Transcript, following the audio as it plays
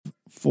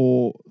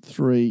4,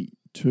 3,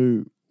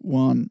 2,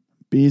 1.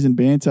 Beers and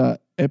Banter,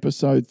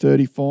 episode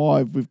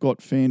 35. We've got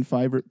fan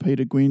favourite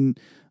Peter Gwynn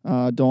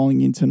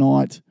dialing in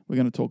tonight. We're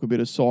going to talk a bit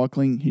of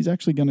cycling. He's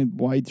actually going to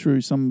wade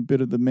through some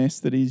bit of the mess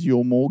that is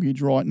your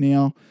mortgage right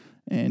now,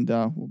 and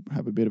we'll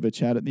have a bit of a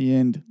chat at the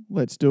end.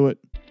 Let's do it.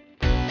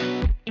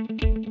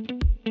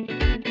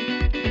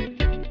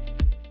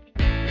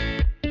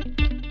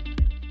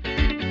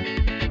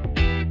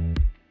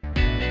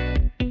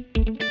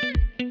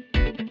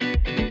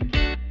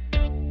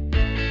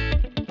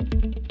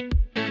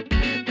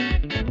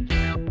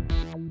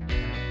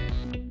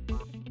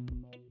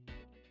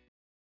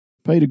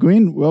 Peter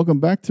Gwynn, welcome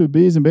back to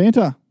Beers and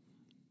Banter.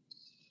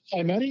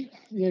 Hey, Matty.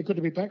 Yeah, good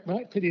to be back,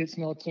 mate. Pity it's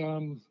not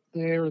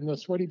there in the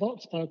sweaty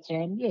box, but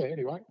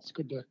anyway, it's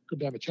good to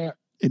have a chat.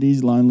 It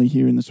is lonely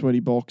here in the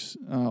sweaty box,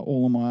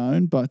 all on my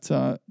own, but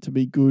to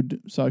be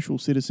good social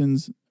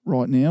citizens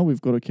right now,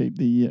 we've got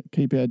to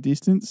keep our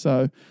distance.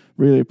 So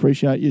really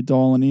appreciate you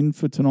dialing in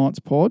for tonight's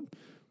pod.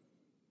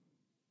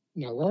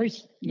 No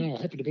worries. No,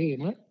 happy to be here,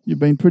 mate. You've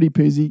been pretty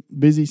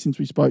busy since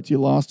we spoke to you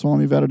last time.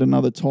 You've added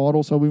another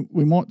title, so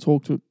we might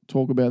talk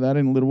about that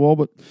in a little while.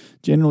 But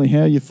generally,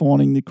 how are you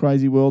finding the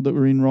crazy world that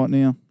we're in right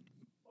now?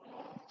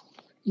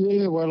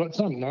 Yeah, well, it's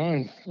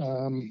unknown.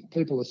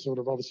 People are sort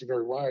of obviously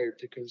very worried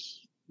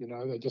because,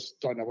 they just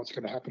don't know what's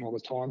going to happen all the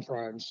time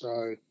frames.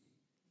 So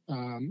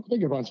I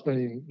think everyone's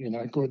been,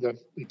 good. They've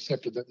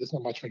accepted that there's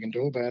not much we can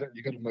do about it.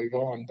 You've got to move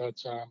on.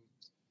 But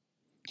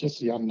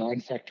just the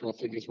unknown factor, I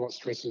think, is what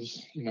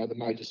stresses, the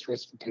major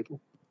stress for people.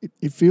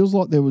 It feels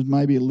like there was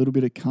maybe a little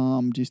bit of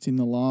calm just in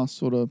the last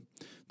sort of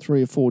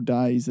 3 or 4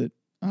 days that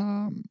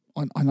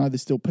I know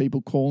there's still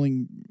people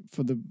calling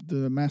for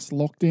the mass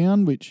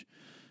lockdown, which,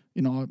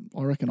 I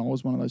reckon I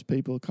was one of those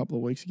people a couple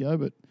of weeks ago,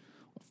 but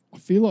I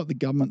feel like the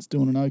government's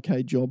doing an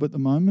okay job at the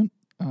moment.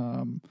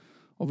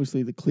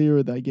 Obviously, the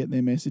clearer they get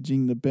their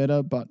messaging, the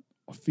better, but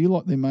I feel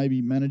like they may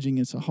be managing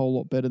us a whole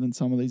lot better than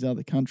some of these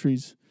other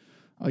countries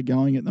are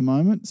going at the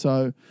moment.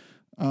 So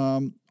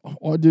I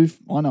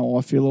know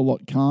I feel a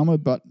lot calmer,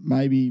 but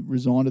maybe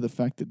resigned to the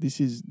fact that this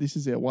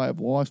is our way of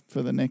life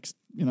for the next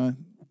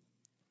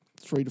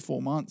 3 to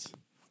 4 months.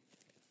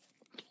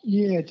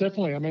 Yeah,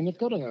 definitely. I mean,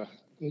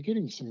 they're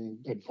getting some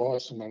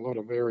advice from a lot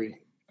of very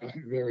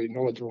very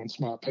knowledgeable and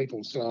smart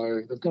people.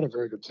 So they've got a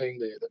very good team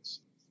there. That's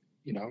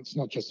it's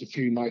not just a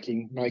few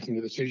making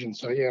the decision.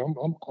 So yeah,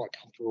 I'm quite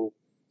comfortable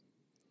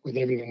with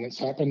everything that's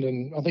happened,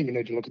 and I think you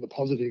need to look at the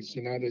positives.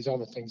 There's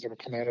other things that have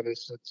come out of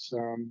this that's,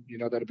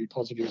 that'll be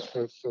positives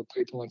for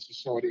people and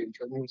society in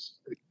general.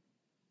 So,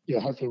 yeah,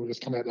 hopefully we'll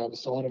just come out the other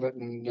side of it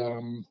and,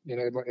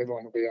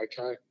 everyone will be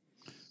okay.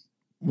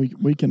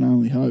 We can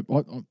only hope.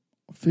 I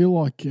feel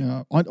like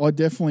I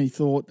definitely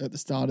thought at the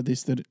start of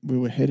this that we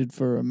were headed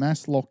for a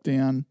mass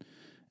lockdown,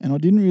 and I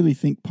didn't really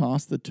think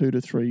past the 2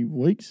 to 3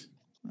 weeks.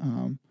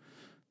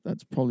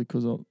 That's probably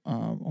because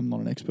I'm not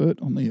an expert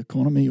on the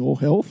economy or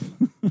health.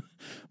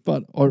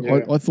 But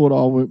I thought,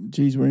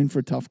 we're in for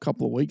a tough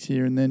couple of weeks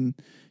here. And then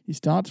you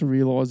start to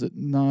realise that,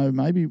 no,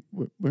 maybe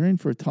we're in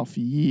for a tough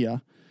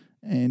year,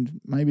 and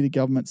maybe the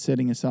government's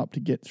setting us up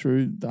to get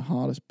through the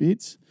hardest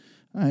bits.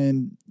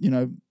 And,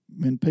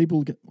 when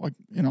people get, I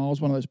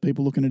was one of those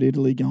people looking at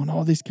Italy going,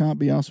 oh, this can't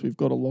be us, we've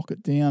got to lock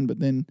it down. But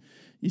then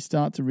you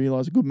start to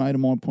realise, a good mate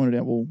of mine pointed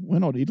out, well, we're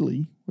not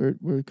Italy.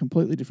 We're a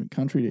completely different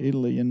country to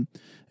Italy. And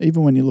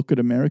even when you look at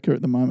America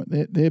at the moment,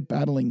 they're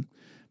battling,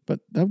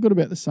 but they've got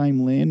about the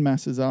same land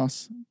mass as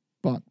us,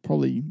 but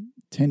probably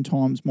 10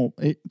 times more.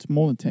 It's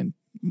more than 10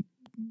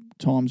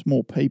 times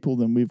more people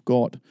than we've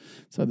got.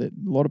 So that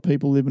a lot of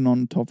people living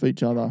on top of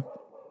each other,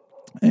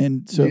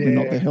 and certainly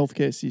not the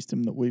healthcare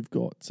system that we've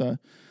got. So,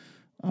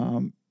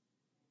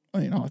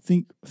 I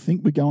think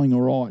we're going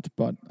all right,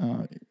 but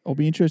I'll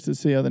be interested to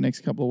see how the next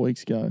couple of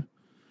weeks go.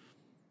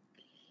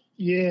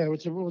 Yeah,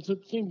 it's a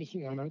thing.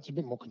 It's a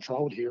bit more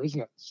controlled here,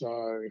 isn't it?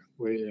 So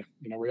we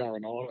are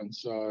an island.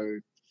 So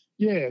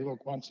yeah,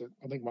 look, once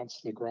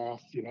the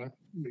graph,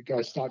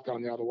 start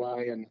going the other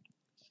way, and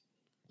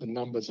the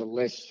numbers are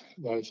less,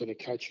 those that are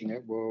catching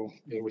it, well,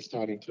 yeah, we're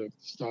starting to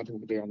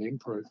be on the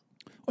improve.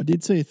 I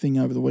did see a thing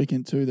over the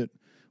weekend too that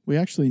we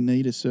actually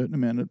need a certain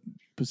amount of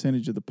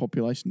percentage of the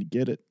population to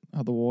get it.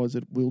 Otherwise,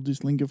 it will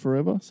just linger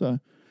forever. So,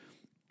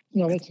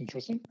 no, that's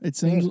interesting. It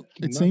seems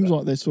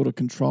like they're sort of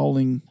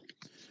controlling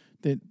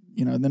that.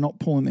 They're not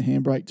pulling the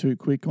handbrake too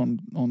quick on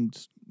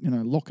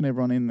locking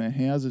everyone in their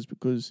houses,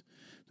 because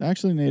they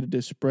actually needed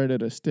to spread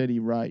at a steady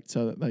rate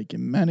so that they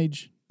can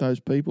manage those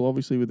people,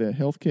 obviously with our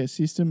healthcare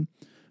system,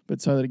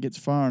 but so that it gets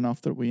far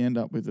enough that we end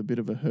up with a bit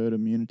of a herd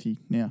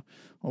immunity. Now,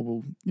 I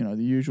will,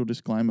 the usual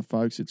disclaimer,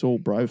 folks, it's all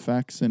bro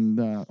facts and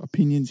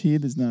opinions here.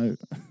 There's no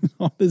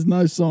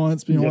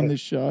science behind this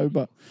show,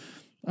 but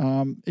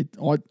I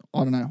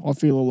don't know. I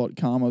feel a lot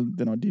calmer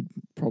than I did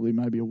probably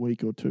maybe a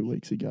week or 2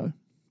 weeks ago.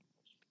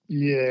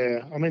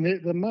 Yeah, I mean,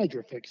 the major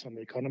effects on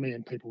the economy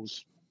and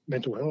people's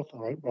mental health,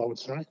 I would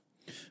say, how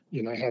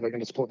they're going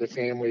to support their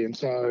family. And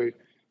so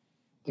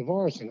the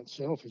virus in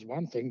itself is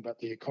one thing, but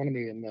the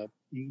economy and the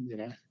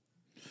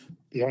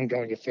the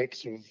ongoing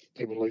effects of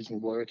people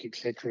losing work,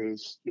 etc.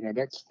 Is,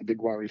 that's the big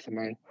worry for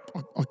me.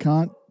 I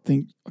can't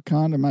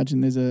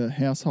imagine there's a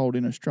household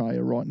in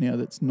Australia right now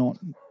that's not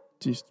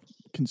just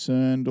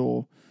concerned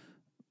or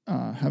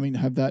having to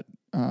have that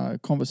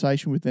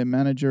conversation with their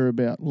manager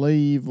about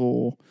leave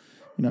or,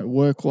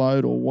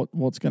 workload or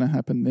what's going to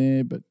happen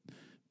there. But,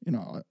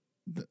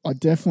 I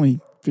definitely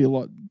feel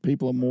like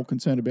people are more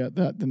concerned about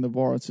that than the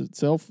virus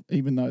itself,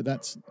 even though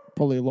that's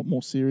probably a lot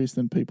more serious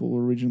than people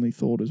originally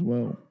thought as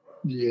well.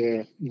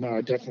 Yeah,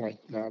 no, definitely.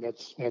 No,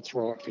 that's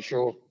right for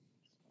sure.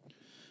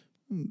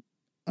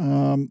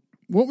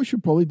 What we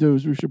should probably do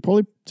is we should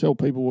probably tell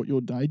people what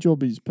your day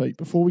job is, Pete,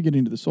 before we get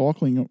into the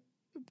cycling.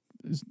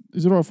 Is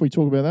it all right if we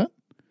talk about that?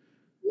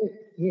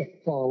 Yeah,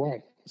 far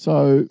away.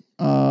 So,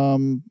 I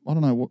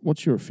don't know,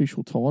 what's your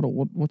official title?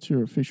 What's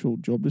your official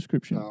job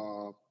description?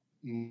 Oh,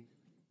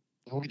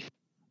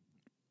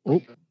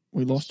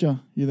 we lost you.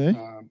 You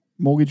there?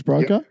 Mortgage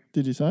broker, yep.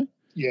 Did you say?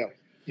 Yeah.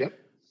 Yep.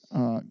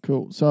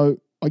 Cool. So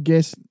I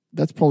guess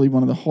that's probably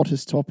one of the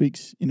hottest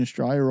topics in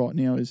Australia right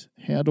now is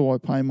how do I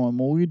pay my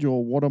mortgage,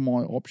 or what are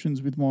my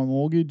options with my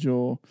mortgage,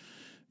 or,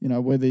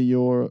 whether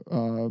you're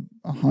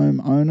a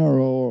home owner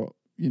or,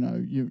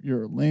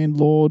 you're a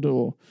landlord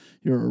or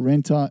you're a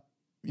renter.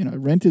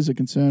 Renters are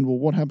concerned, well,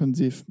 what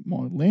happens if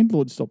my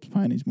landlord stops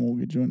paying his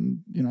mortgage?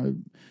 And,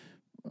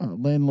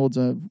 landlords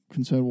are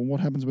concerned, well, what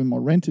happens when my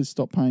renters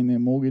stop paying their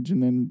mortgage?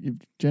 And then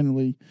you've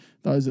generally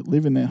those that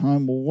live in their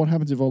home, well, what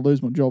happens if I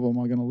lose my job? Am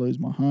I going to lose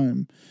my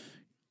home?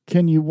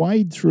 Can you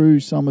wade through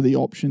some of the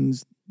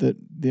options that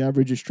the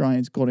average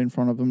Australian's got in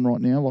front of them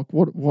right now? Like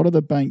what are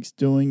the banks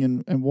doing,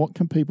 and what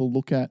can people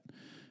look at,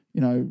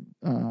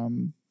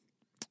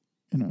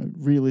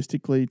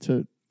 realistically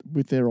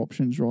with their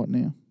options right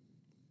now?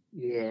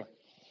 Yeah.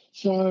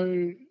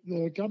 So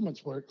the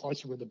government's worked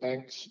closely with the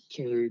banks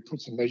to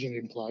put some measures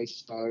in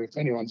place. So if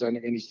anyone's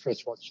under any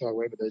stress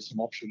whatsoever, there's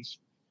some options.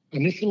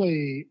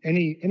 Initially,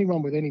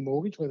 anyone with any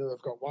mortgage, whether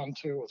they've got 1,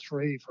 2 or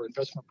 3 for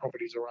investment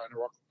properties or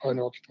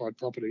owner-occupied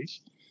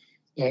properties,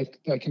 they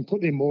can put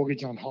their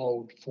mortgage on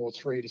hold for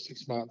 3 to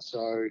 6 months.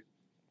 So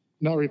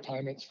no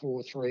repayments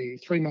for 3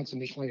 months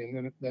initially,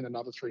 and then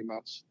another 3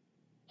 months.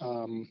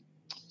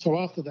 So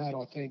after that,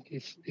 I think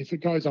if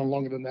it goes on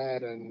longer than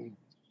that, and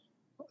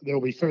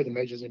there'll be further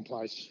measures in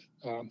place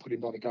put in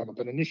by the government.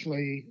 But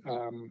initially,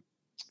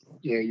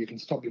 you can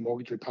stop your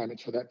mortgage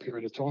repayments for that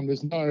period of time.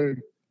 There's no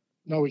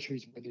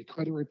issues with your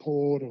credit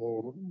report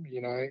or,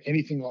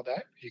 anything like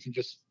that. You can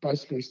just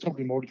basically stop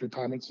your mortgage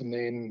repayments and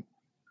then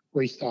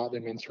restart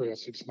them in 3 or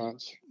 6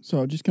 months. So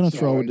I'm just going to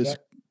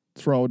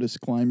throw a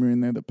disclaimer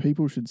in there that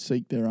people should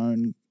seek their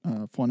own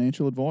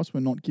financial advice.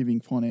 We're not giving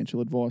financial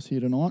advice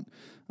here tonight.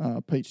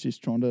 Pete's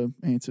just trying to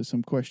answer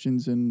some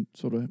questions and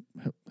sort of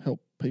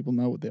help people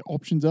know what their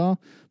options are.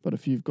 But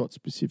if you've got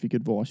specific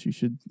advice, you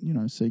should,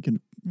 seek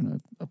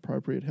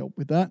appropriate help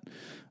with that.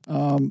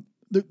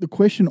 The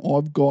question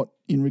I've got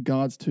in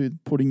regards to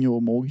putting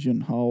your mortgage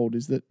on hold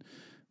is that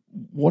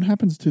what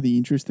happens to the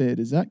interest there?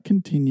 Does that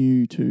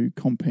continue to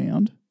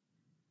compound?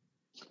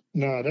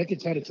 No, that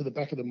gets added to the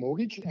back of the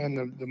mortgage,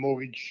 and the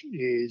mortgage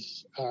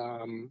is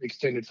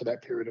extended for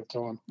that period of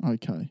time.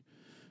 Okay.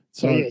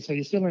 So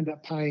you still end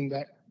up paying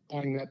that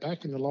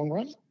back in the long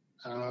run.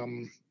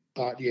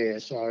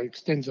 So it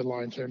extends the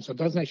loan term. So it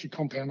doesn't actually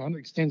compound on it,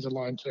 extends the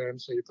loan term.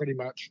 So you pretty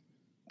much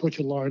put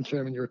your loan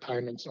term and your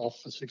repayments off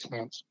for 6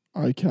 months.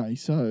 Okay.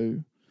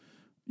 So,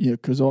 yeah,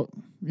 because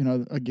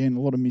again, a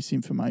lot of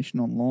misinformation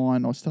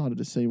online. I started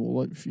to see,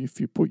 well, if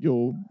you put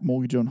your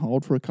mortgage on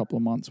hold for a couple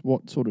of months,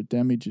 what sort of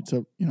damage?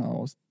 I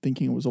was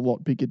thinking it was a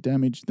lot bigger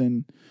damage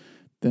than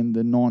the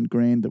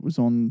 $9,000 that was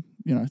on,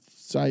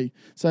 say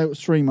it was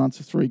 3 months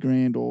of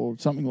 $3,000 or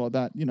something like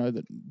that,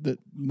 that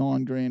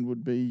 $9,000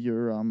 would be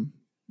your,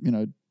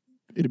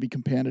 it'd be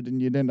compounded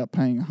and you'd end up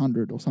paying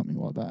 $100 or something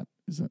like that.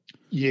 Is it?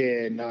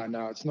 Yeah,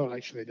 no, it's not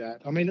actually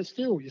that. I mean, you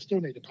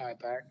still need to pay it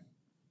back.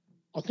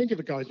 I think if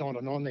it goes on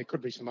and on, there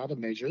could be some other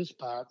measures,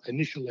 but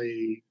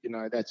initially,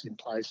 that's in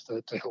place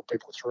to help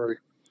people through.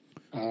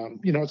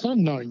 It's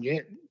unknown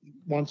yet.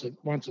 Once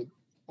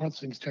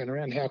things turn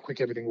around, how quick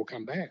everything will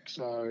come back.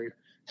 So,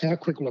 how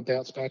quick will it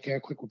bounce back? How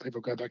quick will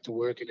people go back to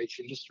work in each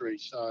industry?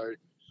 So,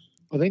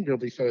 I think there'll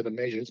be further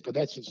measures, but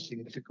that's a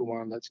significant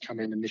one that's come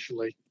in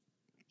initially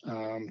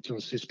to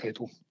assist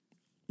people.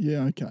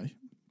 Yeah. Okay.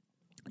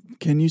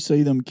 Can you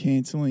see them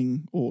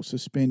cancelling or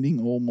suspending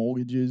all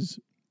mortgages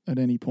at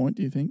any point?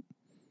 Do you think?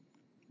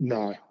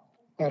 No,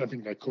 I don't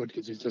think they could,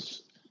 because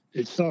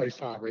it's so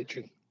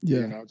far-reaching.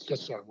 Yeah, it's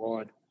just so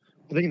wide.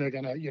 I think they're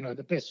going to,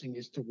 the best thing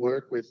is to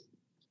work with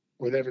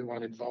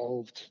everyone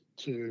involved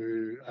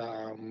to,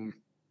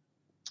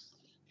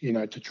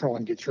 to try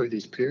and get through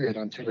this period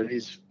until it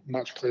is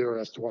much clearer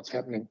as to what's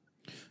happening.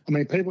 I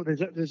mean, people,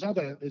 there's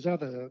other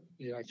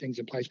things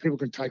in place. People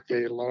can take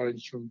their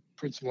loans from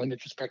principal and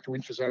interest back to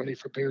interest only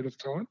for a period of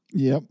time.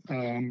 Yep.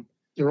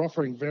 They're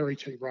offering very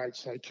cheap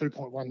rates, so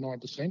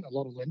 2.19%. A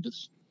lot of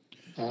lenders.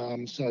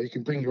 So you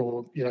can bring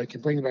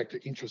it back to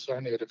interest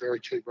only at a very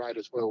cheap rate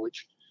as well,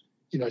 which,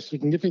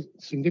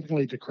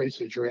 significantly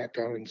decreases your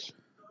outgoings.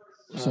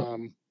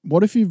 So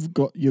what if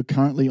you're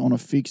currently on a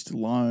fixed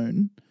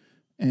loan,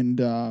 and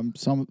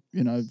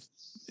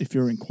if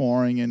you're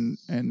inquiring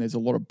and there's a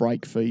lot of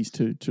break fees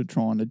to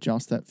try and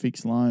adjust that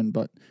fixed loan,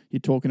 but you're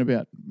talking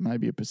about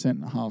maybe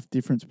 1.5%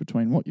 difference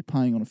between what you're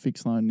paying on a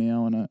fixed loan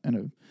now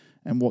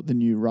and what the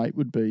new rate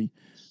would be.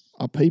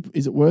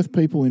 Is it worth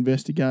people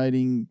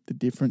investigating the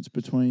difference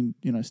between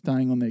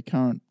staying on their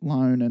current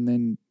loan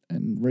and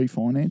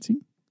refinancing?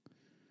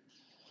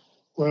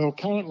 Well,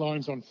 current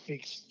loans on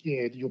fixed,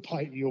 you'll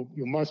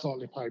most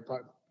likely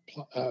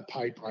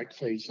pay break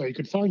fees. So you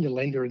could phone your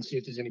lender and see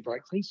if there's any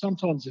break fees.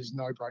 Sometimes there's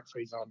no break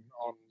fees on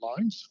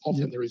loans.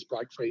 Often there is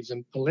break fees,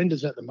 and the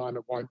lenders at the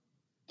moment won't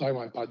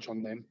budge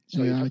on them.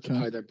 So you have to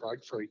pay that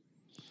break fee.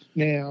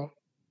 Now,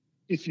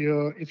 if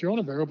you're on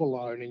a variable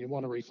loan and you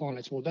want to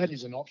refinance, well, that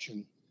is an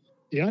option.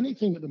 The only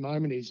thing at the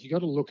moment is you got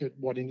to look at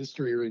what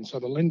industry you're in. So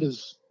the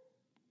lenders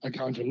are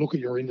going to look at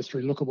your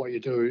industry, look at what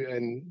you do,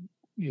 and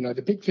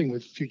the big thing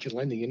with future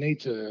lending, you need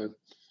to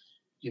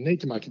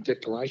make a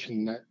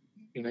declaration that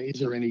is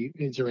there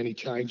any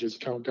changes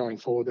going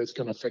forward that's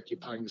going to affect you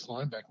paying this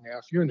loan back. Now,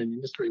 if you're in an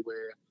industry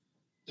where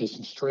there's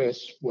some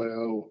stress,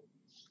 well,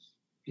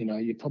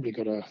 you probably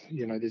got to,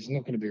 there's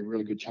not going to be a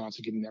really good chance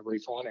of getting that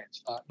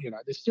refinance. But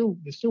there's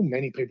still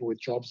many people with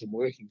jobs and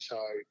working, so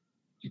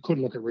you could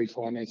look at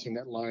refinancing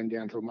that loan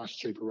down to a much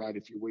cheaper rate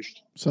if you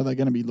wished. So they're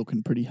going to be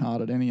looking pretty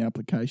hard at any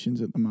applications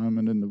at the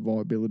moment and the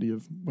viability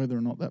of whether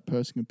or not that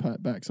person can pay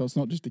it back. So it's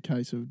not just a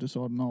case of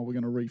deciding, we're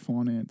going to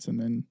refinance and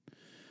then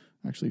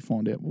actually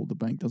find out, well, the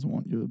bank doesn't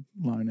want your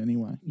loan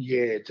anyway.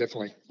 Yeah,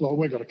 definitely. Well,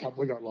 we've got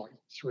like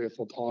 3 or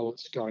 4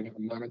 pilots going at the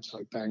moment.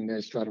 So bang,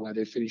 they're straight away,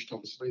 they're finished.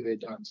 Obviously, they're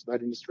done. So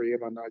that industry,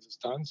 everyone knows it's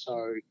done.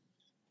 So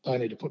they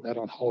need to put that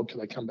on hold till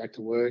they come back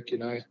to work,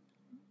 Yeah,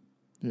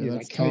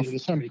 that's tough.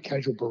 There's so many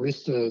casual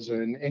baristas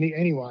and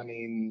anyone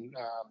in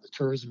the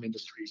tourism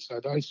industry. So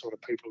those sort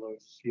of people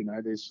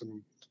have, there's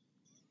some,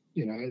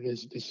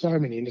 there's so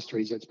many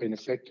industries that's been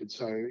affected.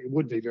 So it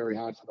would be very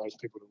hard for those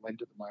people to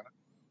lend at the moment.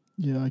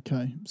 Yeah,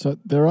 okay. So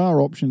there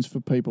are options for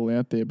people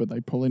out there, but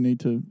they probably need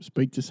to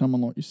speak to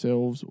someone like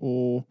yourselves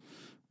or,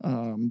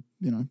 go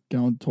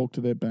and talk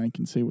to their bank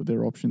and see what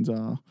their options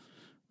are.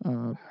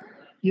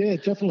 Yeah,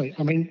 definitely.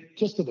 I mean,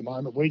 just at the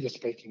moment, we're just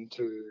speaking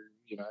to,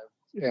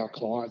 our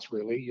clients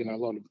really, a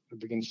lot of, we're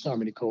getting so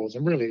many calls,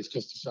 and really it's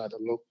just to say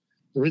that, look,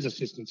 there is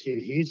assistance here.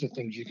 Here's the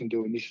things you can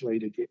do initially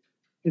to get,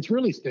 it's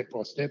really step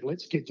by step.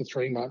 Let's get to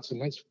 3 months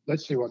and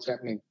let's see what's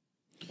happening.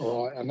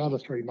 All right, another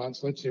 3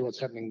 months, let's see what's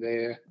happening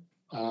there.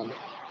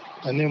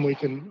 And then we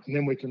can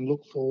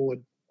look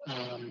forward.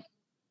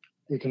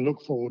 We can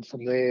look forward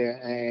from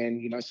there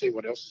and, see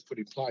what else is put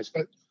in place.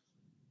 But,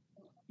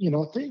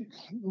 I think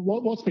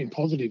what's been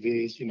positive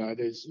is,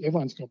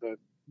 everyone's got to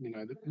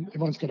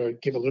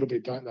give a little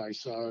bit, don't they?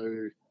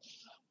 So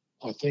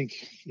I think,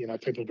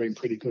 people have been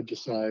pretty good to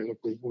say, look,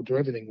 we'll do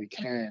everything we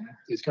can.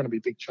 There's going to be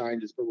big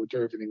changes, but we'll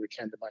do everything we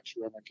can to make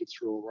sure everyone gets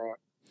through all right.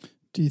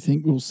 Do you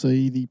think we'll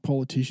see the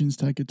politicians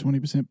take a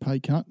 20%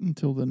 pay cut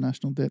until the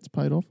national debt's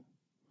paid off?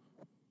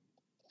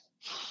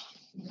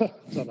 I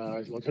don't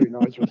know. Like, who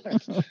knows with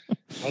that?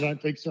 I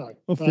don't think so.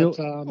 I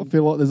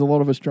feel like there's a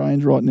lot of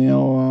Australians right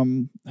now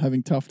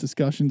having tough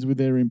discussions with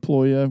their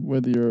employer,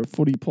 whether you're a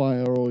footy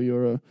player or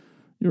you're a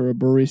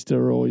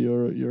barista or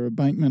you're a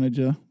bank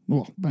manager.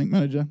 Well,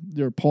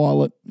 you're a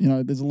pilot.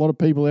 There's a lot of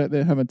people out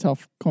there having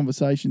tough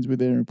conversations with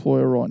their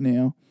employer right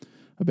now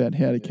about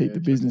how to keep the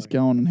business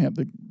going and how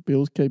the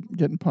bills keep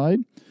getting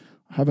paid.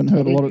 Haven't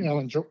heard a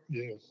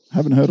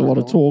lot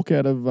of talk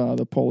out of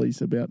the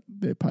pollies about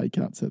their pay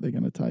cuts that they're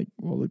going to take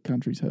while the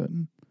country's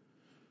hurting.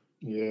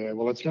 Yeah,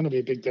 well, it's going to be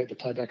a big debt to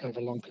pay back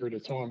over a long period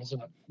of time,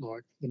 isn't it?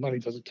 Like, the money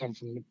doesn't come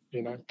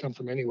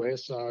from anywhere.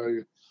 So,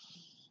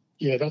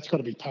 yeah, that's got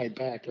to be paid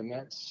back, and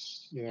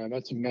that's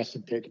a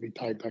massive debt to be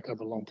paid back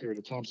over a long period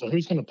of time. So,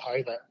 who's going to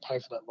pay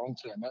for that long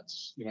term?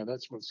 That's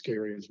what's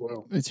scary as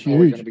well. It's huge.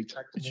 We're going to be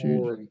taxed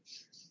more, and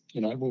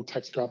we'll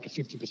tax go up to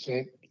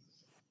 50%.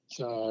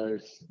 So,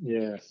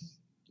 yeah,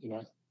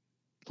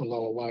 for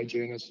lower wage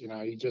earners,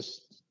 you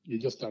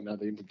just don't know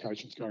the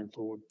implications going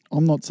forward.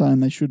 I'm not saying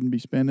they shouldn't be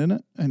spending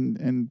it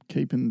and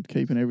keeping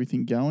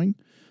everything going,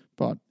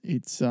 but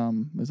it's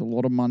there's a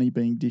lot of money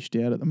being dished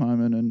out at the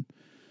moment, and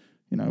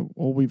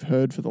all we've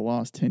heard for the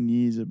last 10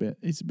 years about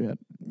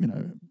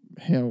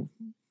how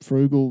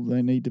frugal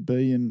they need to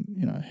be,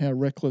 and how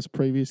reckless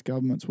previous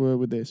governments were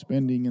with their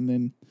spending, and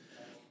then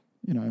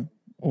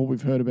all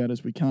we've heard about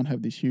is we can't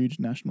have this huge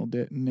national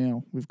debt, and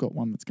now we've got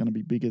one that's going to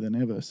be bigger than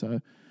ever. So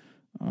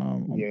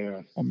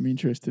I'm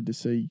interested to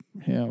see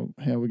how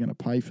we're going to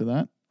pay for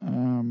that.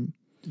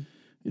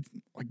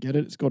 I get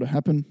it; it's got to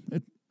happen.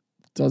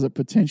 Does it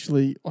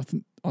potentially? I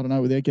don't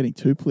know. Without getting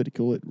too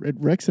political, it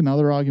wrecks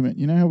another argument.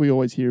 You know how we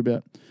always hear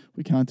about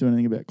we can't do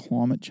anything about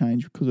climate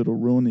change because it'll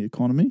ruin the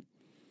economy.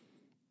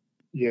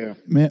 Yeah,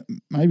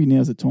 maybe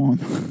now's the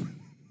time.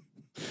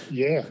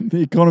 Yeah,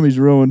 the economy's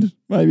ruined.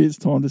 Maybe it's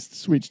time to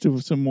switch to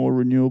some more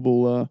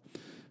renewable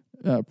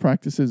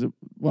practices.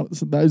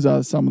 Those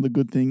are some of the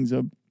good things.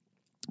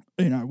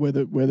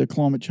 whether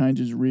climate change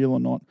is real or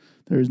not,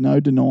 there is no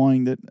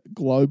denying that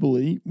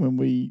globally, when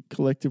we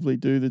collectively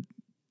do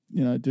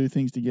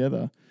things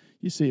together,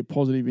 you see a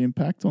positive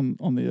impact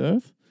on the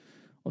earth.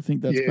 I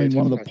think that's been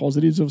one of the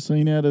positives I've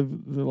seen out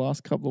of the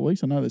last couple of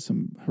weeks. I know there's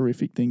some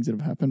horrific things that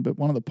have happened, but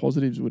one of the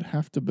positives would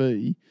have to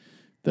be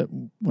that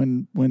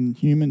when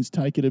humans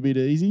take it a bit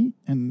easy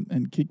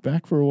and kick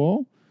back for a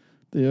while,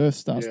 the earth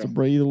starts to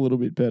breathe a little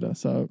bit better.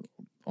 So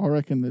I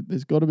reckon that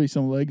there's got to be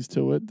some legs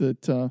to it,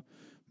 that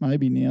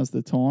maybe now's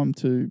the time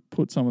to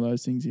put some of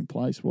those things in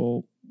place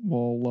while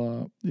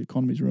the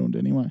economy's ruined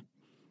anyway.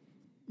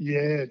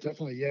 Yeah,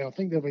 definitely. Yeah, I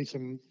think there'll be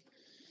some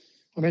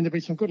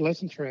good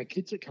lessons for our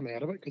kids that come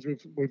out of it, because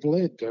we've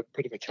led a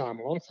bit of a calm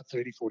life for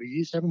 30, 40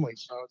 years, haven't we?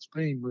 So it's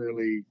been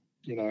really,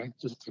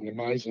 just an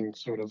amazing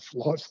sort of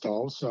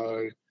lifestyle.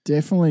 So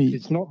definitely,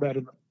 it's not bad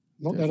at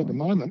the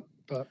moment,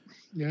 but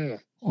yeah.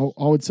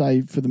 I would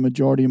say for the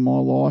majority of my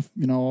life,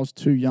 I was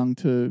too young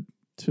to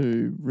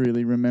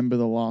really remember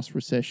the last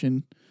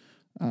recession.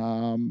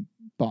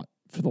 But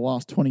for the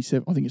last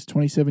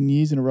 27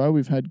 years in a row,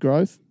 we've had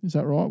growth. Is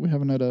that right? We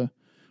haven't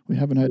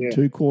had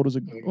 2 quarters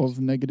of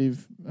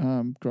negative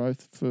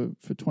growth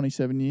for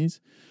 27 years.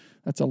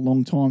 That's a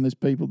long time. There's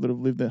people that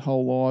have lived their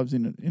whole lives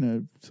in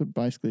a sort of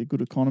basically a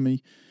good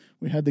economy.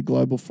 We had the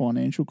global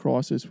financial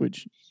crisis,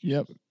 which,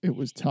 it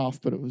was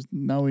tough, but it was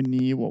nowhere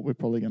near what we're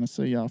probably going to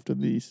see after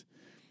this.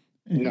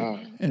 And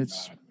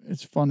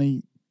it's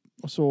funny.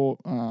 I saw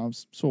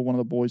one of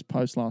the boys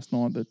post last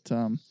night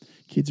that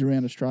kids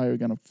around Australia are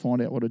going to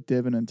find out what a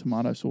Devon and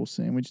tomato sauce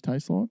sandwich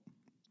tastes like.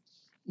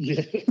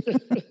 Yeah,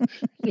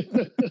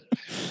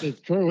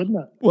 it's true, isn't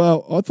it?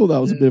 Well, I thought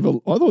that was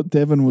I thought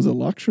Devon was a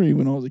luxury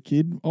when I was a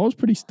kid. I was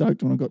pretty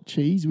stoked when I got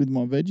cheese with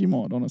my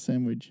Vegemite on a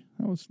sandwich.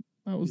 They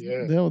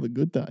were the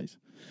good days.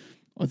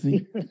 I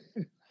think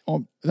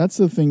that's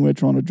the thing we're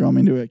trying to drum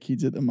into our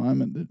kids at the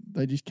moment, that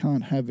they just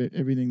can't have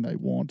everything they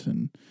want,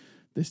 and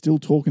they're still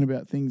talking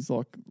about things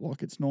like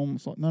it's normal.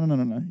 It's like,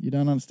 no, you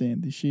don't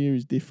understand. This year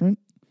is different.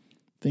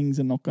 Things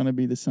are not going to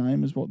be the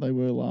same as what they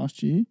were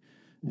last year.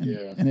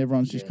 And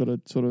everyone's just got to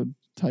sort of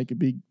take a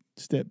big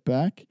step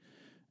back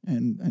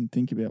and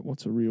think about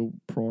what's a real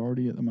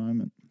priority at the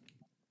moment.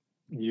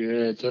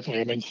 Yeah,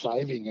 definitely. I mean,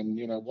 saving and,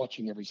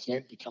 watching every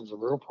cent becomes a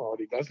real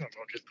priority, doesn't it?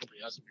 Like it probably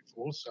hasn't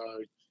before. So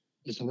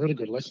there's some really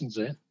good lessons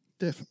there.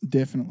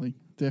 Definitely.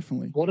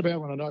 What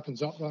about when it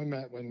opens up, though,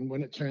 Matt?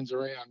 When it turns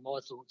around, my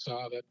thoughts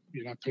are that,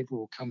 people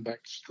will come back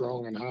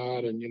strong and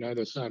hard, and,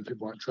 they're saying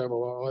people won't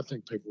travel. I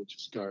think people will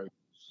just go,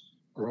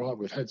 all right,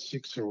 we've had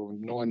 6 or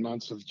 9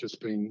 months of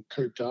just being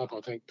cooped up. I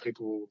think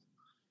people will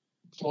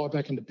fly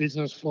back into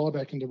business, fly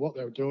back into what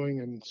they were doing,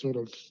 and sort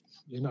of,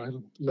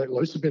 let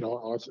loose a bit,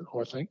 I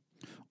think.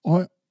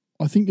 I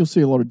think you'll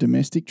see a lot of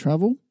domestic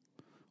travel.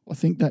 I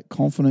think that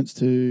confidence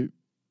to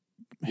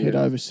head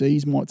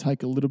overseas might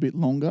take a little bit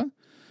longer.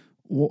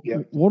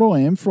 What I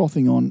am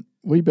frothing on,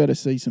 we better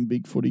see some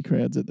big footy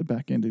crowds at the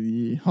back end of the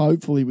year.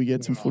 Hopefully we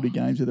get some footy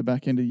games at the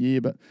back end of the year,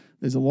 but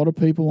there's a lot of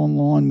people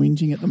online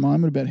whinging at the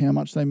moment about how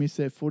much they miss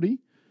their footy.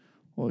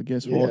 Well,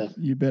 guess what?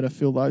 You better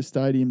fill those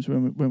stadiums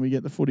when we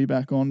get the footy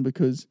back on,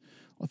 because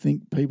I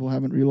think people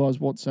haven't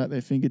realised what's at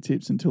their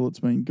fingertips until it's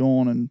been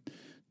gone. And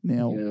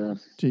now,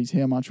 geez,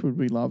 how much would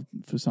we love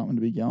for something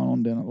to be going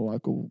on down at the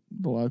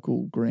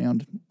local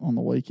ground on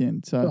the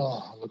weekend? So,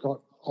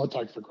 look, I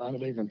take for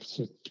granted even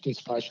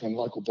participation in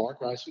local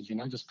bike races.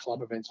 Just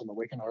club events on the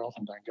weekend. I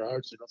often don't go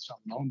because they've got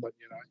something on, but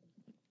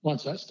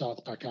once that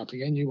starts back up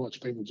again, you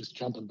watch people just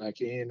jumping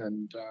back in,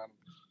 and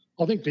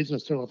I think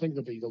business too. I think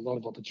there'll be a lot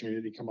of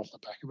opportunity come off the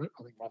back of it.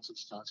 I think once it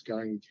starts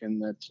going again,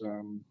 that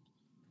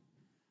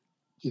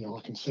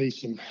I can see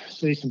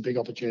some big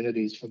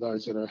opportunities for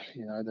those that are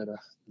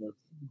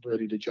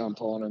ready to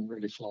jump on and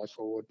really fly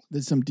forward.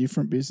 There's some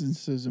different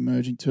businesses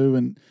emerging too,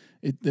 and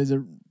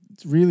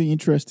it's really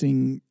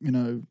interesting.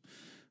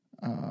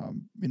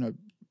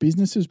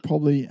 Businesses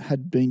probably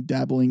had been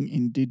dabbling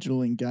in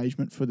digital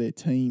engagement for their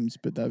teams,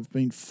 but they've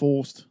been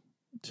forced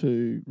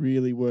to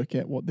really work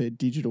out what their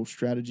digital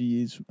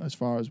strategy is as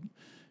far as,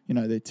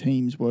 their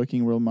teams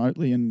working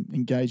remotely and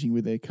engaging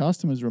with their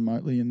customers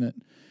remotely, and that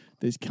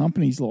there's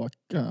companies like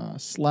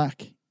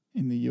Slack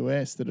in the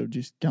US that are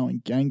just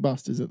going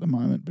gangbusters at the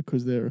moment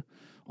because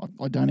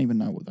I don't even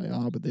know what they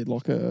are, but they're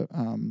like a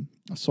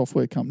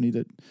software company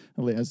that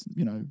allows,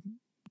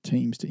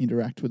 teams to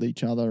interact with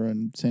each other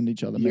and send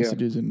each other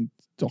messages and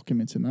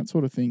documents and that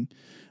sort of thing.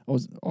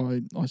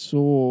 I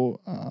saw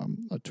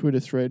a Twitter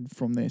thread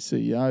from their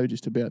CEO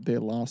just about their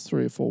last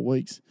 3 or 4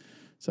 weeks.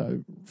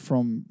 So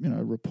from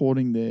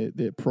reporting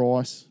their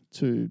price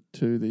to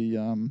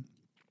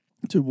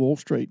Wall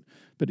Street,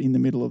 but in the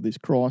middle of this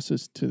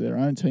crisis, to their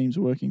own teams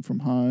working from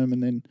home,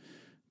 and then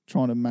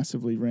trying to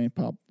massively ramp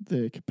up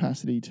their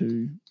capacity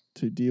to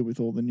deal with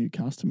all the new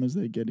customers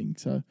they're getting.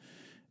 So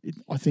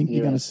I think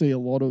you're going to see a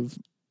lot of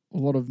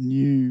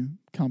new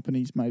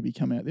companies maybe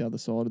come out the other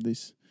side of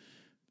this.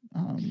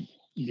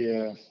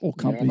 Or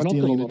companies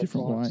dealing in a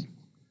different way.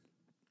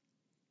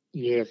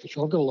 Yeah, for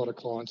sure. I've got a lot of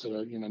clients that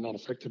are not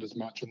affected as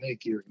much, and they're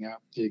gearing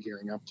up. They're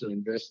gearing up to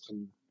invest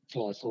and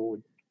fly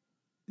forward.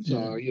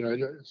 So,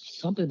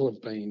 some people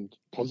have been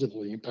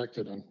positively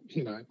impacted on,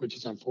 which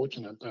is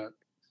unfortunate, but,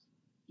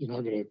 I've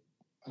got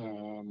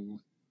a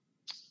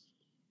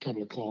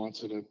couple of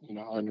clients that are,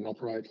 own and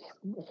operate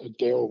a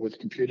Dell with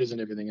computers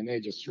and everything, and they're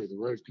just through the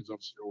roof because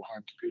obviously all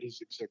home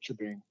computers, etc.,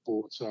 being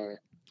bought. So,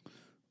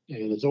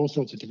 yeah, there's all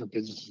sorts of different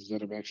businesses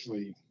that have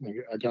actually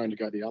are going to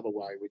go the other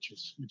way, which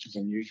is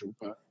unusual.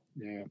 But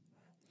yeah,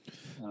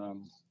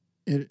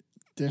 it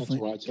that's the definitely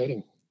way it's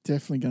heading.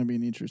 Definitely going to be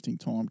an interesting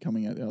time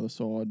coming out the other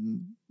side,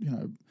 and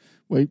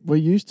we're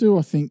used to.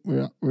 I think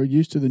we're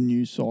used to the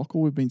news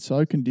cycle. We've been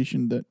so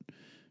conditioned that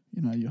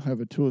you'll have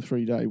a 2 or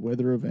 3 day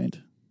weather event,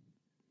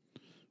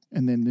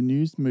 and then the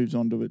news moves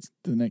on to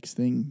the next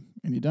thing,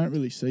 and you don't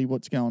really see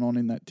what's going on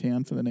in that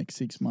town for the next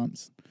 6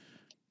 months.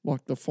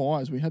 Like the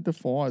fires, we had the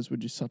fires were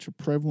just such a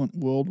prevalent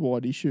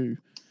worldwide issue,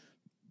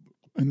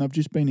 and they've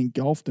just been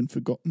engulfed and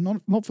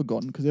forgotten. Not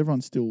forgotten because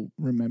everyone still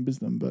remembers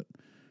them, but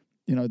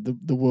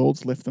the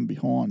world's left them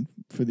behind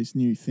for this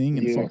new thing,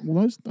 and it's like,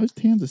 well, those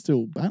towns are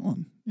still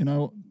battling.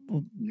 Yeah.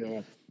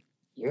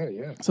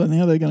 So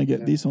now they're going to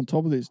get this on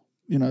top of this.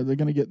 They're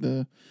going to get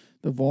the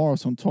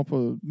virus on top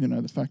of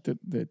the fact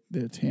that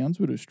their towns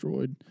were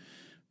destroyed.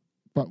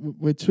 But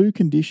we're too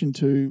conditioned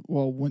to,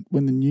 well,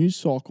 when the news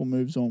cycle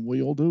moves on,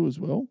 we all do as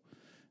well.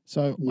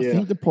 So I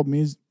think the problem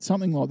is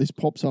something like this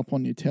pops up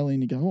on your telly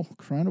and you go, oh,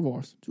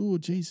 coronavirus. Oh,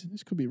 geez,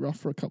 this could be rough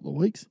for a couple of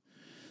weeks.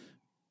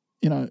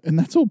 And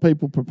that's all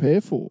people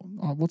prepare for.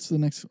 Oh, what's the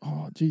next?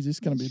 Oh, geez, this is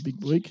going to be a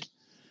big week.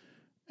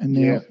 And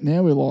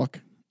now we're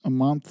like a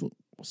month or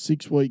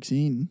 6 weeks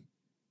in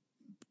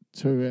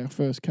to our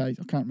first case.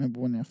 I can't remember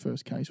when our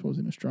first case was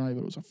in Australia,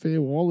 but it was a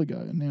fair while ago.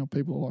 And now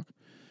people are like,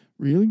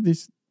 really?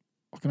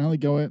 I can only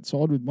go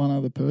outside with one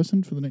other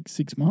person for the next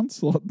 6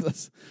 months? Like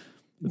that's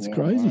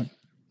crazy. Right.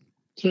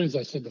 As soon as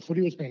they said the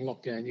footy was being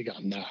locked down, you go,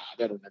 nah,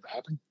 that'll never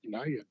happen.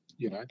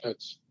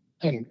 That's,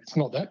 and it's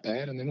not that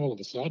bad. And then all of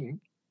a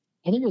sudden,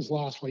 I think it was not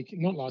last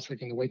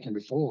week, and the weekend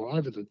before,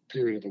 over the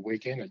period of the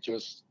weekend, it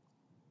just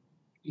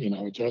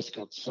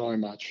got so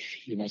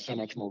much, so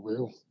much more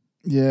real.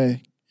 Yeah.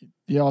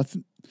 Yeah.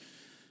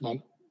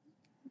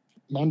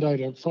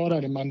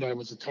 Friday to Monday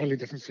was a totally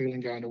different feeling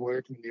going to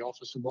work in the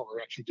office and what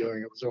we're actually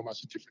doing. It was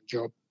almost a different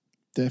job.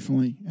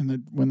 Definitely. And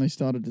then when they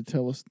started to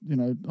tell us,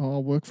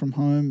 I'll work from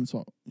home, it's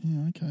like,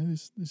 yeah, okay,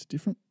 this is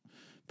different.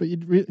 But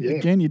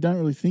again, you don't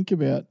really think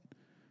about,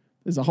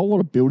 there's a whole lot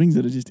of buildings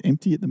that are just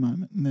empty at the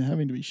moment and they're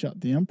having to be shut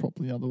down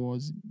properly.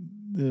 Otherwise,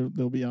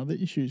 there'll be other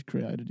issues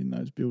created in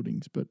those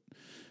buildings. But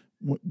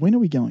when are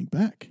we going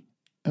back?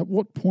 At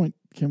what point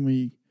can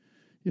we,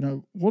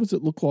 what does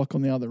it look like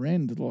on the other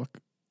end? Like,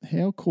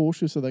 how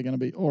cautious are they going to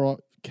be? All right,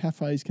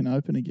 cafes can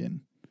open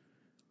again.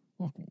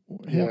 Like,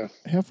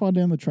 how far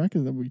down the track are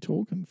we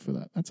talking for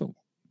that?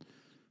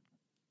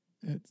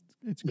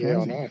 It's crazy. Yeah,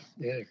 I know.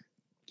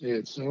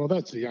 Yeah. So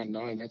that's the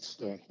unknown. That's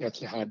the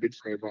hard bit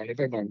for everyone. If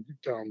everyone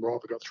going right,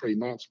 we've got 3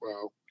 months.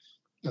 Well,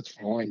 that's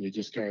fine. You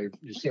just go,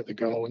 you set the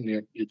goal and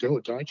you do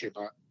it, don't you?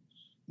 But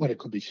when it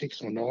could be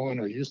 6 or 9,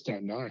 or you just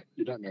don't know.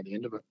 You don't know the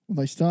end of it. Well,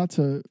 they start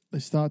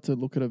to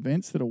look at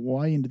events that are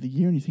way into the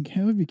year, and you think,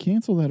 how have you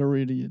cancelled that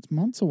already? It's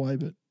months away,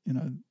 but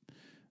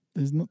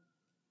there's not.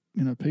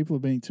 People are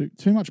being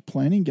too much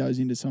planning goes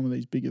into some of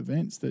these big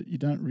events that you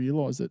don't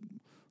realise that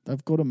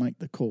they've got to make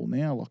the call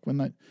now.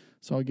 Like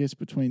so I guess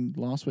between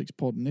last week's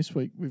pod and this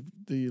week,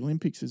 the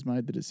Olympics has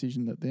made the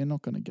decision that they're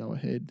not going to go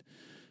ahead.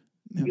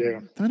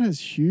 Now, that has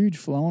huge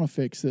flow-on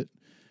effects.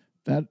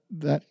 That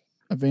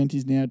event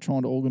is now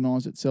trying to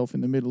organise itself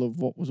in the middle of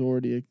what was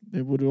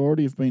there would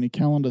already have been a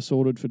calendar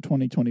sorted for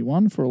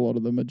 2021 for a lot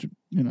of the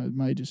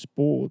major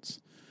sports,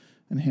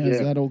 and how's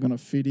that all going to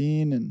fit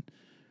in and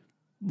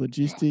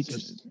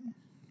logistics.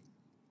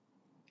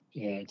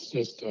 It's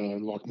just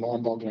like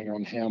mind-boggling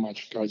on how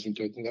much goes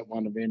into that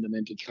one event, and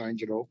then to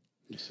change it all,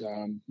 it's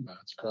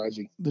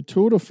crazy. The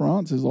Tour de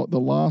France is like the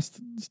last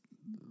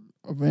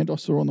event I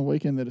saw on the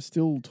weekend that are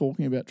still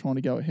talking about trying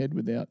to go ahead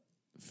without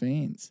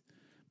fans.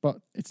 But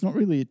it's not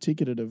really a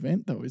ticketed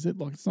event, though, is it?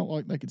 Like, it's not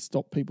like they could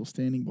stop people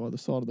standing by the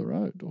side of the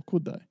road, or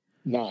could they?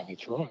 No,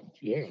 that's right.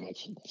 Yeah,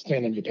 let's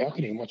stand on your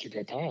balcony and watch it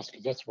go past,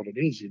 because that's what it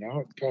is. It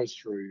goes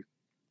through.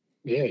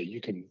 Yeah,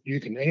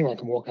 anyone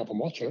can walk up and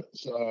watch it.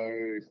 So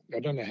I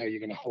don't know how you're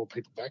going to hold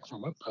people back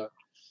from it, but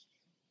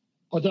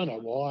I don't know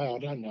why. I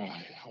don't know.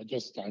 I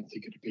just don't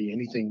think it'd be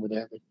anything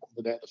without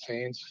the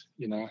fans.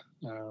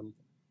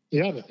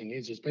 The other thing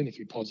is, there's been a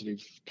few positive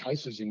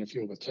cases in a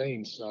few of the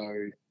teams,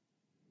 so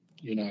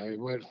they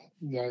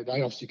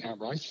obviously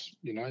can't race.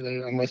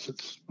 Unless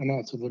I know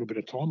it's a little bit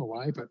of time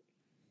away, but as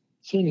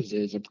soon as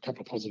there's a couple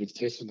of positive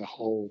tests in the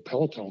whole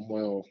peloton,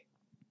 well,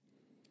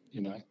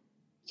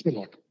 it's a bit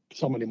like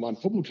someone in one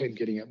football team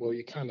getting it. Well,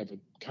 you can't have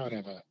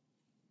a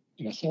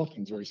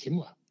cycling's very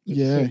similar. There's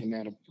a certain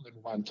amount of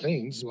level 1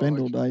 teams. Spend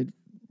all day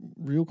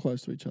real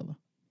close to each other.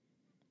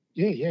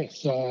 Yeah.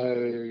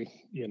 So,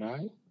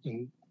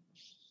 and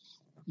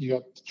you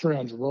got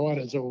 300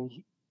 riders all,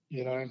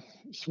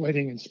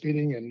 sweating and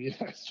spitting, and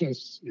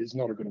it's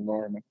not a good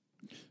environment.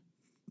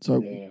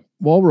 So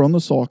while we're on the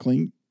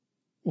cycling,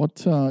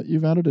 What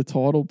you've added a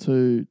title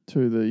to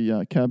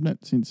the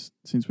cabinet since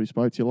we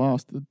spoke to you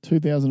last. The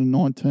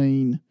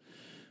 2019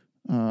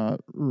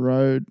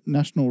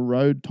 National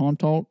Road Time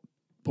Trial.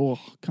 Oh,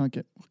 I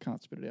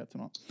can't spit it out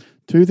tonight.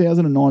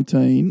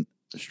 2019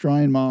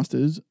 Australian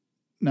Masters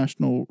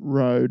National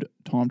Road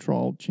Time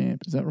Trial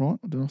Champ. Is that right?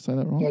 Did I say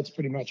that right? That's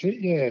pretty much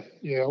it.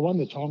 Yeah. I won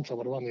the time trial,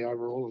 but I won the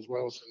overall as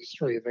well. So there's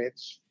 3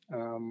 events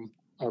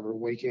over a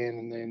weekend,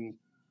 and then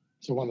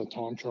so I won the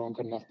time trial and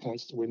got enough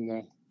points to win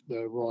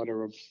the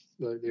rider of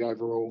the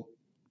overall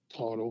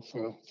title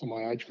for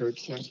my age group.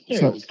 So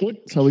it was good.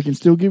 So we can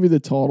still give you the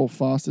title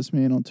fastest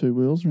man on 2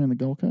 wheels around the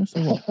Gold Coast,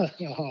 or what? Oh,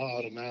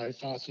 I don't know.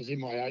 Fast was in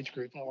my age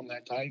group on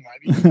that day,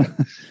 maybe.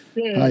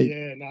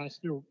 No,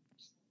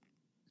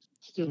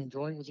 still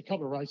enjoying. There's a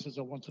couple of races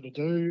I wanted to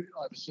do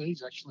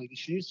overseas actually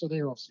this year, so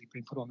they're obviously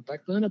been put on the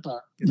back burner,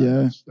 but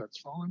that's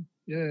fine.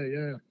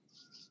 Yeah.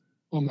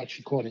 I'm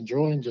actually quite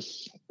enjoying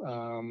just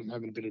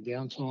having a bit of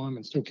downtime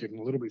and still keeping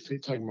a little bit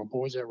fit, taking my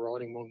boys out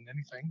riding more than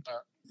anything.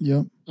 But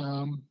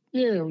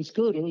it was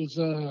good. It was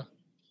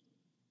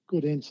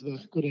good end to the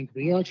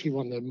year. I actually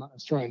won the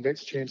Australian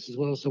Vets Champs as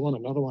well, so I won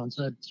another one.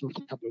 So I had sort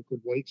of a couple of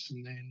good weeks,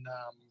 and then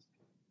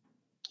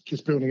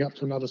just building up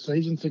to another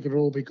season. Think it'll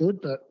all be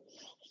good, but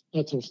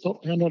that's all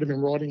stopped now. Not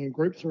even riding in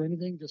groups or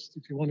anything. Just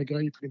if you want to go,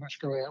 you pretty much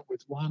go out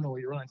with one or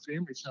your own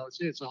family. So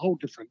it's a whole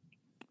different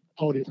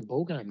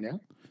ball game now.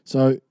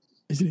 So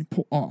is it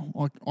important?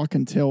 I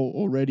can tell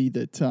already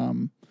that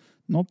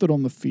not that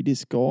I'm the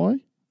fittest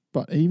guy,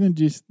 but even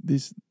just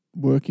this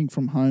working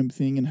from home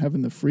thing and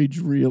having the fridge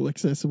real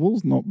accessible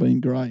has not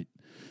been great.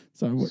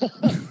 So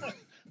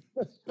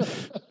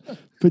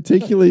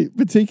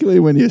particularly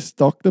when you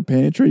stock the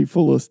pantry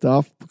full of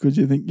stuff because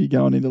you think you're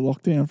going into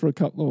lockdown for a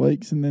couple of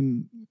weeks, and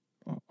then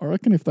I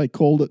reckon if they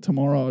called it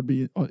tomorrow,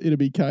 it'd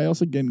be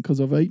chaos again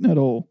because I've eaten it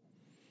all.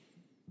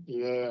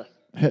 Yeah.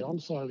 I'm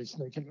slowly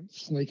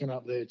sneaking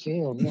up there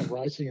too. I'm not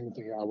racing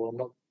anything.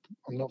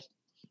 I'm not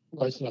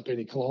racing up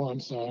any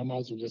climbs, so I might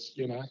as well just,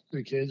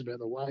 who cares about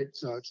the weight?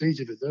 So it's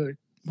easy to do.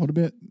 What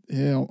about,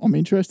 I'm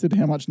interested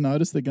how much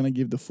notice they're going to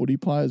give the footy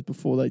players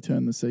before they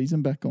turn the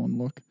season back on.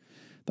 Like,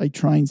 they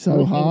train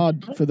so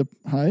hard for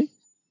hey? Do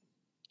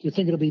you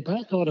think it'll be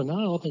back? I don't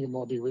know. I think it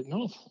might be written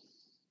off.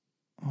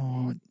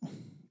 Oh,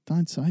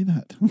 don't say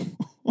that.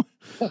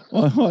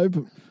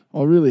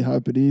 I really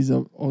hope it is.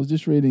 I was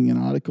just reading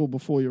an article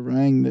before you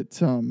rang that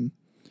the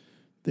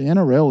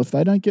NRL, if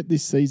they don't get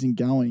this season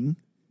going,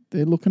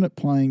 they're looking at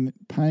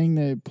paying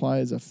their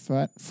players a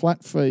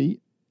flat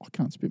fee. I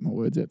can't spit my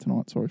words out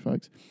tonight. Sorry,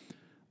 folks.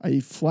 A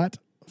flat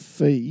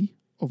fee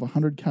of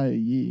 $100K a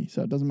year.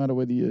 So it doesn't matter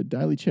whether you're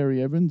Daly Cherry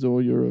Evans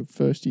or you're a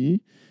first year,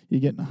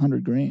 you're getting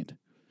 $100,000.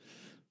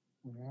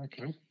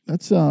 Okay.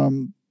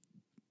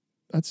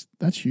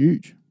 That's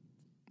huge.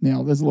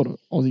 Now, there's a lot of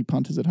Aussie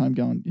punters at home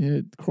going,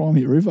 cry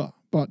me a river.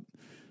 But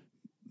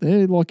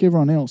they're like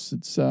everyone else.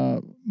 It's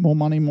more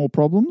money, more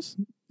problems.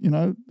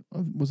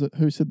 Was it,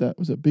 who said that?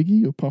 Was it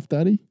Biggie or Puff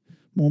Daddy?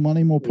 More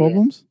money, more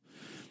problems.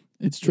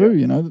 It's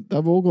true.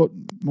 They've all got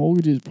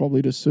mortgages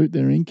probably to suit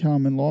their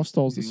income and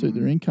lifestyles to suit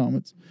their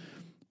income.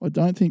 I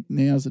don't think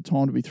now's the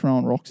time to be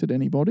throwing rocks at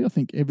anybody. I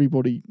think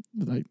everybody,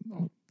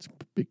 it's a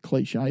bit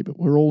cliche, but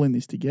we're all in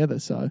this together.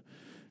 So,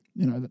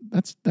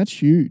 that's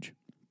huge.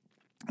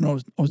 And I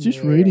was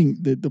just reading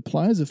that the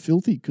players are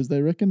filthy because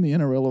they reckon the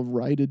NRL have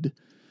raided,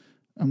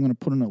 I'm going to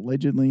put an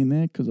allegedly in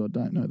there because I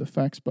don't know the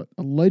facts, but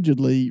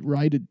allegedly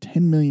raided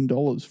 $10 million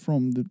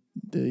from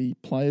the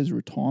players'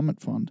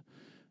 retirement fund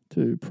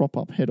to prop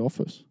up head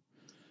office.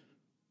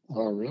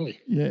 Oh,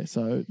 really? Yeah,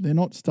 so they're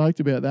not stoked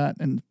about that,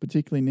 and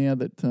particularly now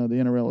that the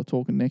NRL are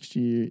talking next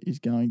year is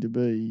going to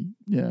be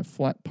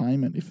flat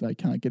payment if they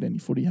can't get any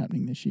footy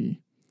happening this year.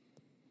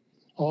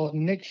 Oh,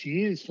 next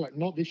year is flat,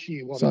 not this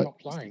year while they're not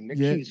playing. Next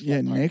year is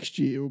flat next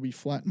year will be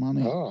flat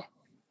money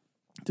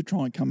to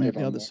try and come out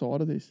the other side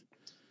of this.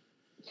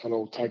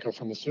 It'll take off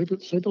from the Super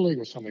League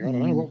or something. I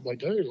don't know what they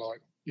do.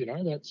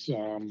 That's I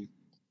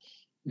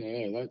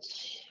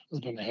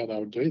don't know how they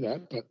would do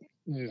that, but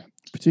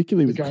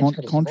particularly with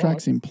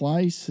contracts in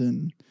place,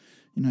 and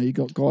you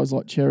got guys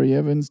like Cherry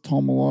Evans,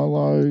 Tom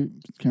Malolo,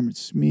 Cameron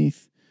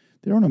Smith.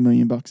 They're on $1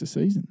 million a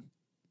season.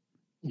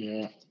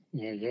 Yep.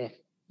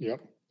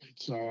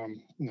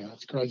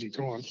 It's crazy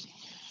times.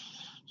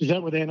 Is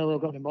that where the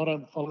NRL got them? I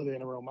don't follow the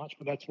NRL much,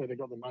 but that's where they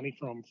got the money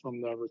from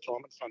the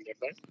retirement fund, have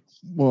they?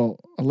 Well,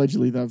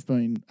 allegedly they've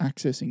been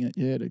accessing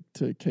it,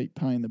 to keep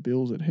paying the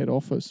bills at head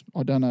office.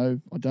 I don't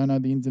know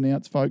the ins and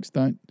outs, folks.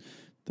 Don't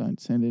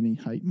send any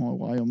hate my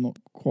way. I'm not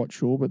quite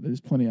sure, but there's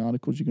plenty of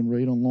articles you can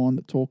read online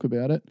that talk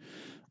about it.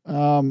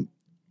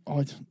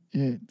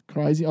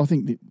 Crazy. I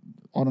think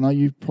I don't know.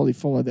 You probably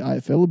follow the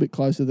AFL a bit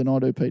closer than I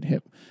do, Pete.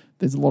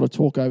 There's a lot of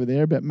talk over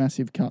there about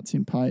massive cuts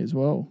in pay as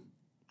well.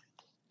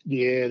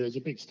 Yeah, there's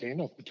a big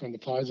standoff between the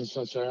Players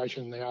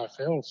Association and the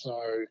AFL,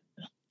 so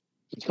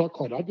it's got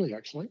quite ugly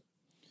actually.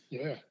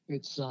 Yeah,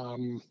 it's I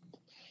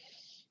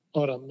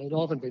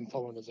haven't been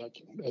following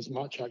as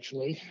much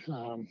actually,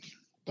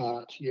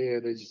 but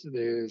there's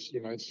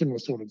similar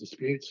sort of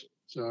disputes.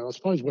 So I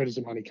suppose where does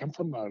the money come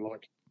from though?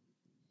 Like,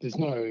 there's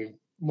no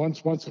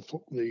once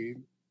the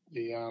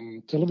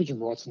television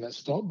rights and that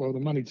stop, well, the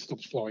money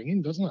stops flowing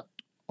in, doesn't it?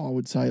 I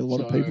would say a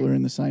lot of people are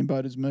in the same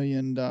boat as me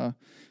and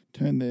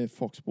turned their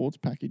Fox Sports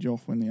package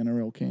off when the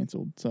NRL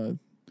cancelled. So,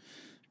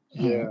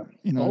 I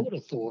would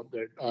have thought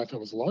that if it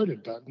was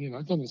loaded, but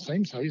it doesn't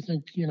seem so. You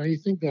think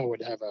they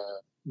would have a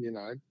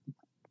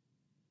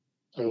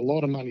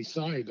lot of money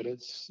saved, but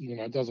it's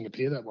it doesn't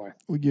appear that way.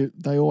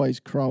 They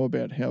always crow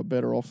about how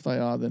better off they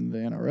are than the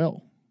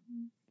NRL,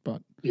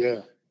 but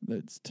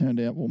it's turned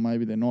out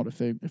maybe they're not if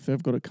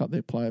they've got to cut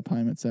their player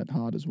payments that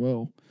hard as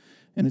well.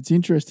 And it's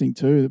interesting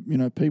too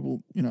that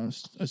people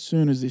as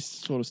soon as this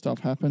sort of stuff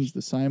happens,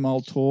 the same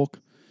old talk.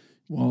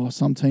 Well,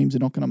 some teams are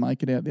not going to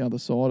make it out the other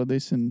side of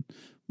this, and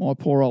my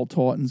poor old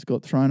Titans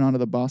got thrown under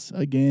the bus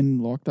again,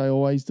 like they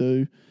always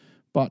do.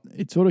 But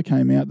it sort of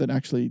came out that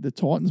actually the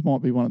Titans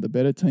might be one of the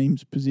better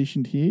teams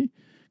positioned here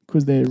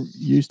because they're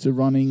used to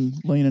running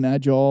lean and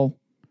agile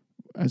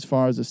as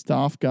far as the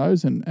staff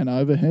goes and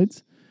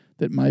overheads,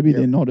 that maybe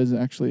they're not as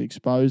actually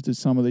exposed as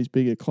some of these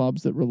bigger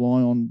clubs that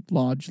rely on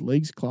large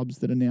leagues clubs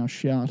that are now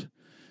shut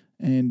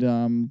and,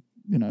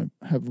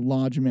 have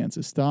large amounts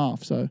of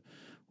staff. So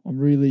I'm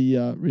really,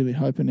 really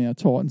hoping our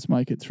Titans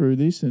make it through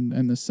this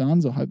and the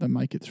Suns, I hope they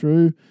make it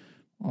through.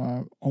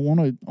 I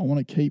want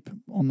to keep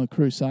on the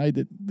crusade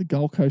that the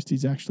Gold Coast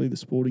is actually the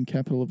sporting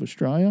capital of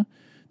Australia.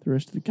 The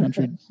rest of the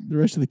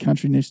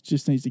country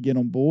just needs to get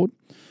on board.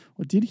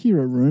 I did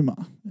hear a rumor.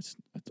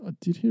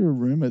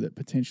 That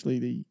potentially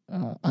the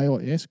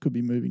AIS could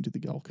be moving to the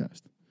Gold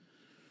Coast.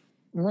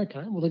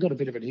 Okay, well they've got a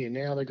bit of it here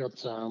now. They've got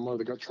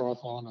they've got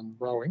triathlon and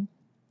rowing.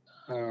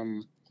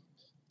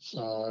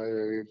 So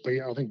I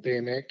think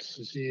BMX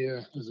is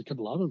here. There's a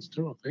couple others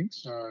too, I think.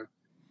 So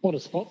what a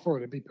spot for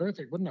it. It'd be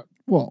perfect, wouldn't it?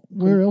 Well,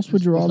 where else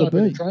would you rather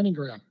be? Training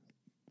ground.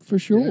 For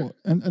sure.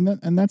 Yeah.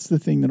 And that's the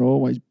thing that I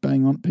always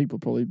bang on. People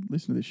probably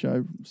listen to this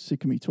show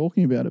sick of me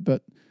talking about it,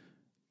 but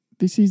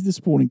this is the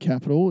sporting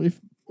capital. If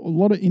a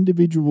lot of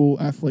individual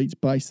athletes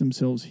base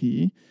themselves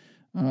here,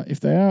 if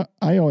they are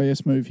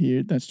AIS move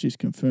here, that's just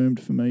confirmed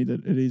for me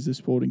that it is the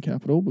sporting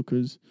capital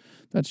because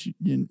that's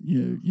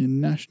your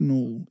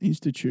national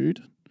institute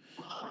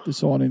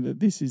deciding that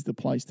this is the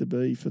place to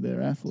be for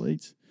their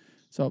athletes.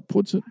 So it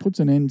puts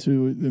an end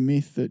to the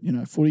myth that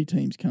footy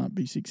teams can't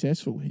be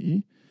successful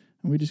here,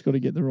 and we just got to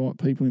get the right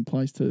people in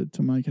place to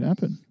make it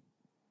happen.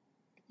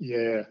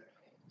 Yeah,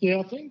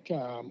 I think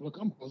look,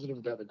 I'm positive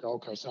about the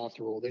Gold Coast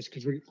after all this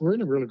because we're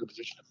in a really good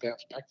position to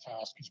bounce back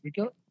fast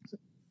because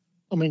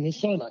there's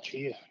so much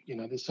here.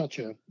 There's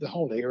the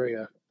whole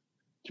area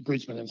to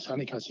Brisbane and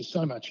Sunny Coast. There's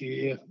so much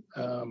here.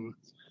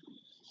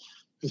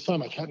 There's so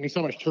much happening,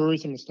 so much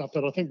tourism and stuff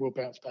that I think we'll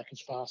bounce back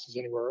as fast as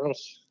anywhere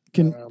else.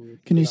 Can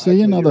you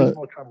see another?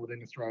 More trouble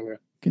within Australia.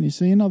 Can you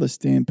see another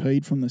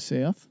stampede from the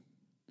south?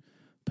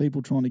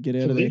 People trying to get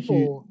out of their big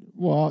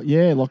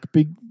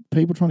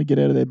people trying to get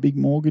out of their big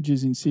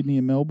mortgages in Sydney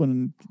and Melbourne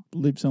and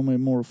live somewhere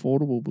more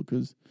affordable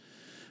because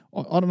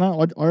I don't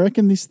know. I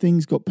reckon this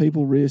thing's got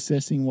people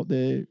reassessing what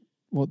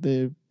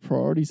their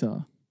priorities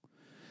are,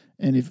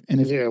 and if I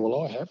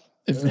have.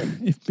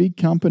 If big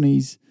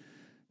companies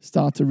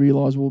start to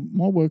realise, well,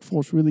 my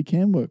workforce really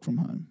can work from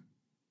home.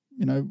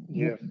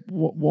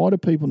 Why do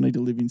people need to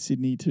live in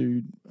Sydney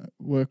to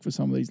work for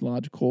some of these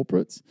large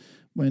corporates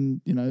when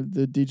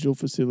the digital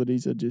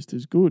facilities are just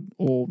as good?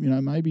 Or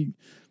maybe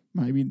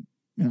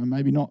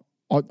not.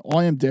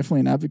 I am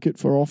definitely an advocate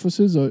for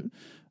offices. I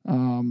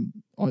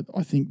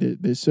think that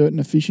there's certain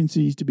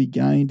efficiencies to be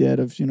gained out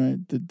of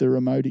the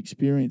remote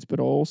experience, but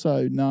I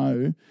also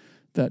know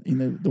that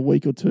in the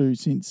week or two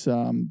since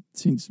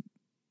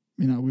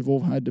we've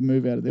all had to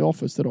move out of the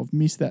office, that I've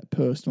missed that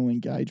personal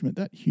engagement,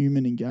 that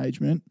human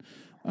engagement,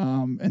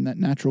 and that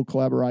natural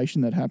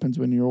collaboration that happens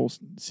when you're all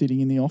sitting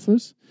in the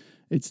office.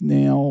 It's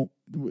now,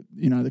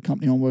 the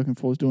company I'm working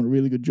for is doing a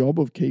really good job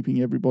of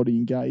keeping everybody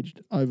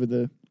engaged over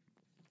the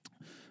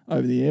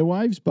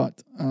airwaves.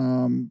 But,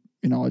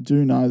 I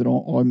do know that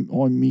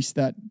I miss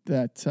that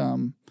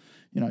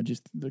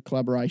just the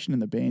collaboration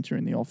and the banter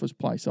in the office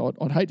place. So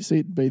I'd hate to see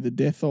it be the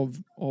death of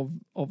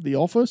the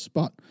office,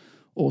 but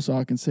also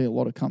I can see a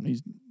lot of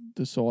companies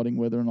deciding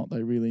whether or not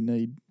they really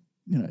need,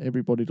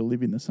 everybody to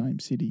live in the same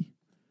city.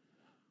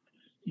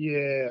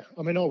 Yeah.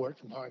 I worked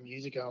from home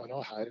years ago and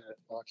I hated it.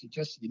 Like you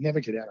never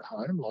get out of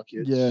home.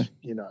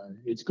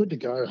 It's good to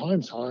go.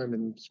 Home's home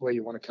and it's where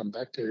you want to come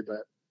back to,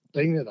 but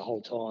being there the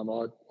whole time,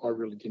 I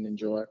really didn't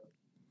enjoy it.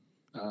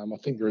 I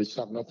think there is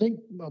something. I think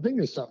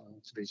there's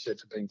something to be said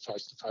for being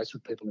face to face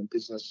with people in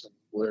business and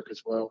work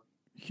as well.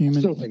 I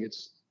still think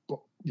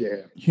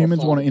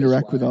humans want to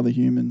interact with other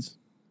humans.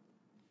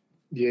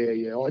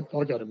 Yeah. I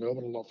go to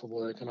Melbourne a lot for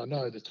work, and I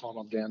know the time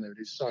I'm down there, it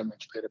is so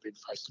much better being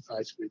face to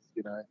face with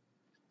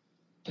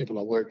people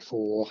I work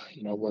for,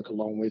 work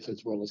along with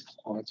as well as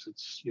clients.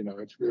 It's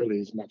it really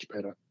is much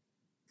better.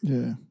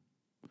 Yeah.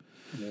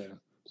 Yeah.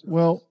 So.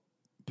 Well,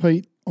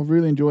 Pete, I've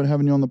really enjoyed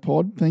having you on the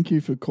pod. Thank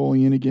you for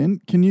calling in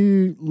again. Can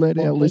you let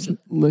our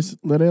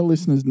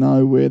listeners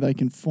know where they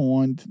can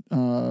find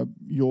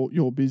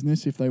your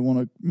business if they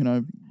want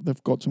to,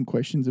 they've got some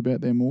questions about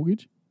their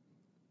mortgage?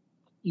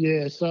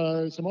 Yeah,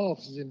 so my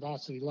office is in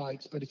Varsity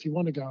Lakes, but if you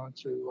want to go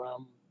into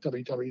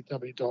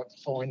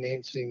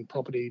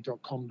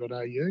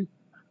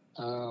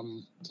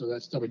www.financingproperty.com.au, so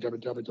that's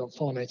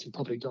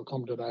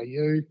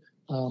www.financingproperty.com.au.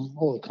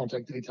 All the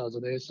contact details are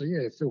there. So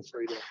yeah, feel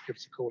free to give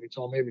us a call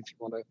anytime, even if you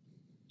want to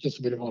just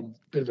a bit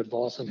of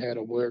advice on how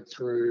to work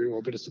through, or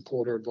a bit of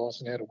support or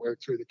advice on how to work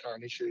through the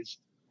current issues.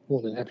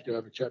 More than happy to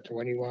have a chat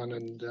to anyone,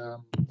 and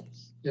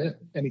yeah,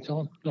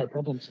 anytime, no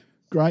problems.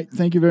 Great.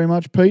 Thank you very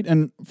much, Pete.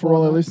 And for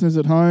all our listeners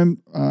at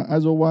home,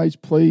 as always,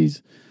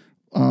 please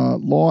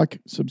like,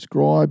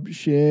 subscribe,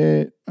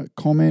 share,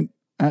 comment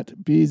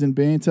at Beers and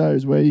Banter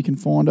is where you can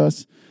find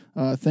us.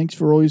 Thanks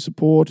for all your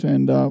support,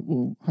 and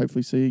we'll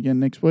hopefully see you again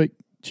next week.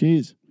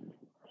 Cheers.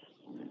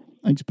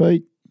 Thanks,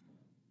 Pete.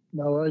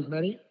 No worries,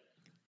 Matty.